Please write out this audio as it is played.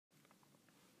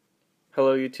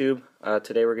Hello YouTube.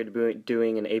 Today we're going to be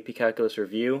doing an AP Calculus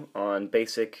review on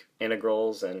basic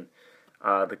integrals and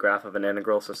the graph of an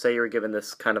integral. So say you were given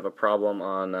this kind of a problem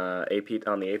on the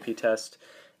AP test,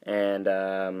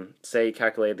 and say you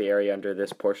calculated the area under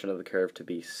this portion of the curve to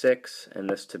be 6 and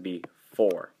this to be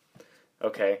 4.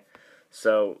 Okay,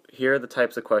 so here are the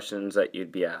types of questions that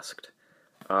you'd be asked.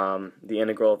 The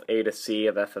integral of a to c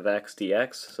of f of x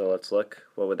dx, so let's look,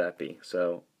 what would that be?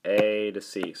 So a to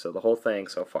c, so the whole thing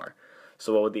so far.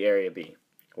 So what would the area be?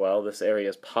 Well, this area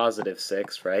is positive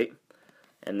 6, right?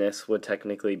 And this would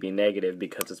technically be negative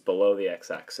because it's below the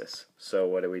x-axis. So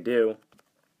what do?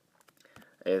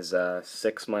 Is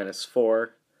 6 minus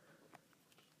 4.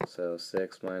 So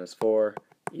 6 minus 4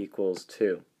 equals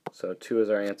 2. So 2 is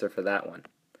our answer for that one.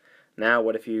 Now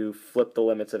what if you flip the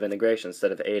limits of integration?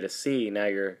 Instead of a to c, now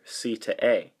you're c to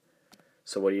a.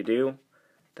 So what do?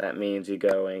 That means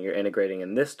you're integrating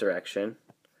in this direction,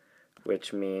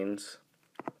 which means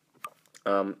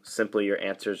simply your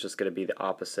answer is just going to be the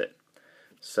opposite.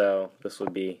 So this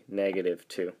would be negative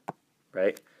 2,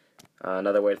 right?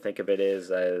 Another way to think of it is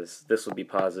this would be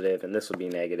positive and this would be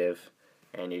negative,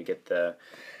 and you get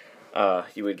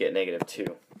you would get negative 2.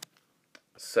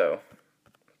 So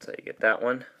that's how you get that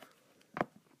one.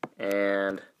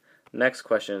 And next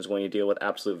question is when you deal with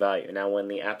absolute value. Now when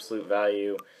the absolute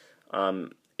value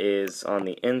is on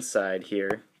the inside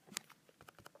here,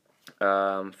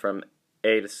 from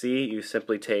a to c, you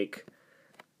simply take,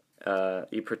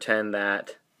 you pretend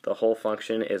that the whole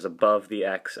function is above the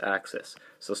x-axis.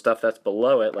 So stuff that's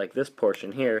below it, like this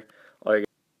portion here, all you're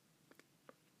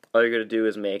going to do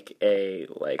is make a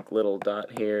little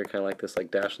dot here, kind of like this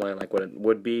dash line, like what it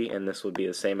would be, and this would be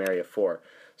the same area for.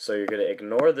 So you're going to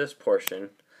ignore this portion,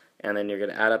 and then you're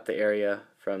going to add up the area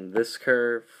from this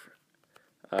curve,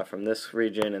 from this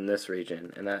region and this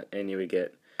region, and you would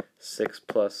get 6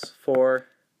 plus 4,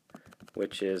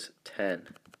 which is 10.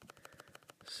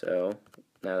 So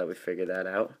now that we figured that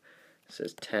out, this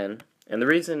is 10. And the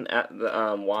reason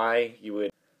why you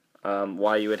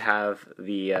would have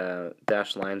the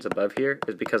dashed lines above here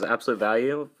is because absolute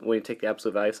value, when you take the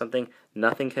absolute value of something,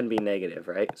 nothing can be negative,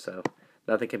 right? So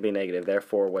nothing can be negative.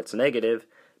 Therefore, what's negative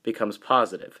becomes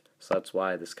positive. So that's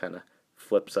why this kind of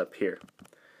flips up here.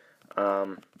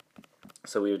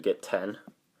 So we would get 10.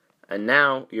 And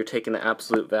now you're taking the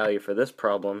absolute value for this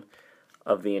problem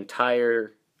of the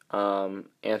entire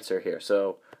answer here.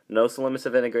 So notice the limits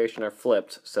of integration are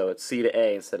flipped, so it's c to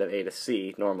a instead of a to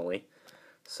c normally.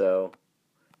 So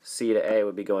c to a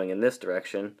would be going in this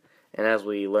direction, and as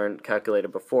we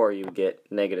calculated before, you would get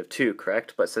negative 2,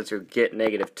 correct? But since you get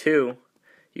negative 2,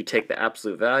 you take the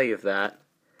absolute value of that,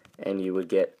 and you would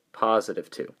get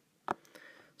positive 2.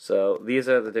 So these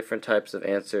are the different types of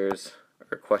answers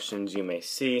or questions you may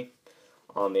see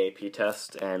on the AP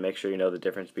test, and make sure you know the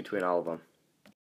difference between all of them.